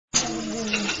Oh.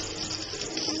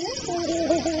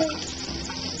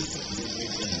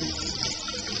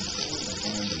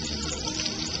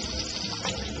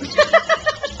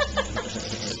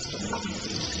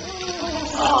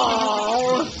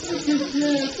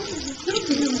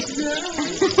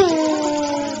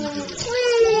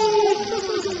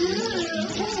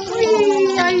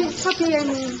 Puppy, I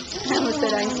mean. I almost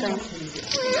said Einstein.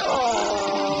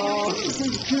 Oh.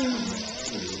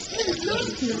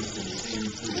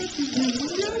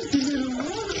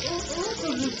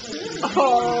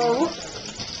 Oh.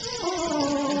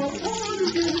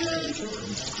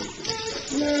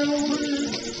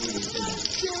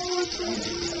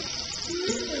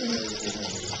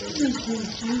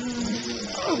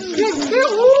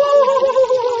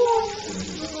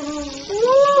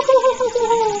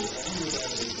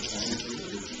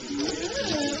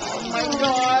 Oh my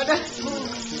God.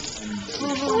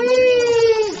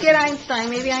 Get Einstein.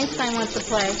 Maybe Einstein wants to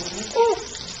play.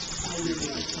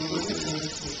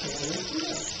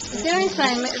 Get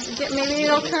Einstein. Maybe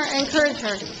it'll encourage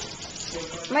her.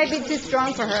 Might be too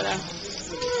strong for her, though.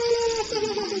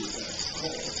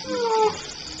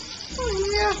 Oh,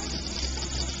 yeah.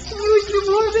 You want some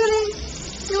more, Billy?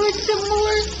 You want some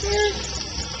more? Here.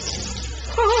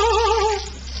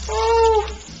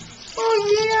 Oh,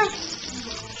 yeah.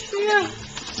 Yeah.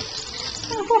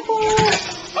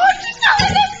 Oh, she's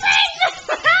throwing his face!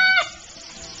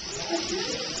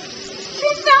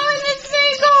 She's throwing his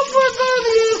face! Oh, poor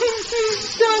baby!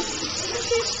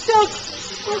 She's stuck.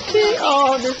 Okay.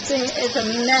 Oh, this thing is a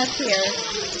mess here.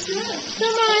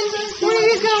 Come on. Where are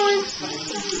you going?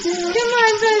 Come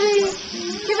on, baby.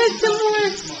 Give us some more.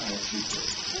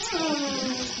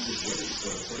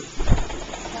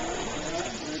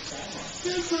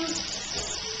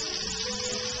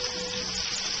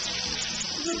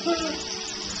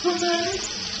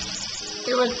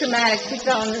 It was traumatic. She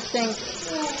fell in the sink.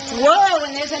 Whoa,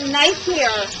 and there's a knife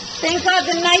here. Thank God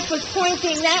the knife was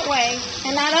pointing that way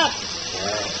and not up.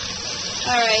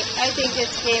 All right, I think this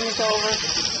game is over.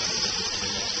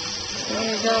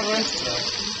 Game is over.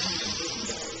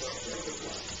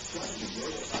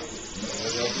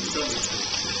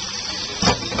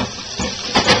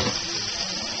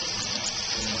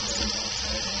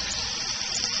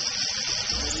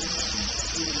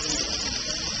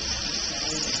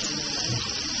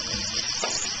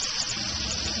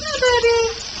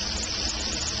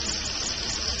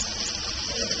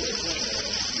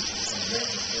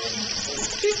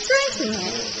 She's drinking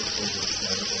it.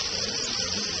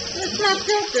 It's not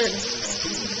filtered.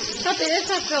 Puppy, it's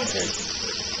not filtered.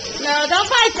 No, don't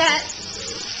bite that.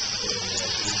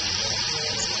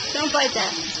 Don't bite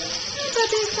that.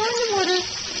 Puppy, it's fine in the water.